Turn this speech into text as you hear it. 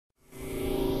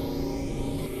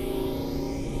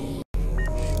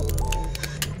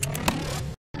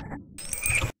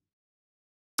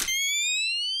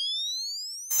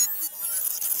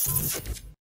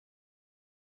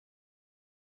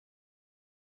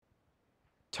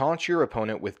Taunt your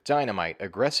opponent with dynamite,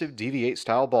 aggressive DV8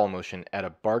 style ball motion at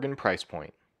a bargain price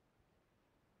point.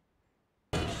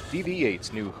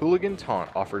 DV8's new Hooligan Taunt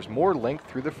offers more length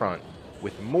through the front,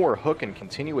 with more hook and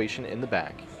continuation in the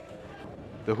back.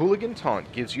 The Hooligan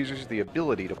Taunt gives users the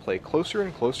ability to play closer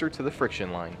and closer to the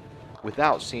friction line,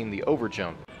 without seeing the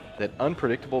overjump that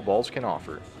unpredictable balls can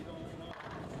offer.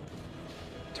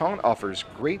 Taunt offers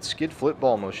great skid flip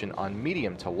ball motion on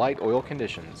medium to light oil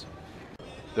conditions.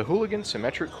 The Hooligan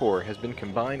symmetric core has been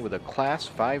combined with a Class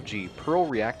 5G Pearl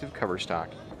reactive cover stock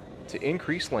to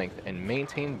increase length and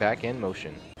maintain back-end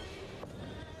motion.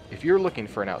 If you're looking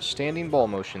for an outstanding ball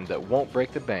motion that won't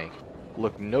break the bank,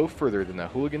 look no further than the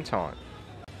Hooligan Taunt.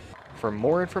 For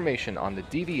more information on the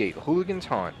DV8 Hooligan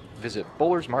Taunt, visit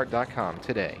BowlersMart.com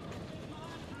today.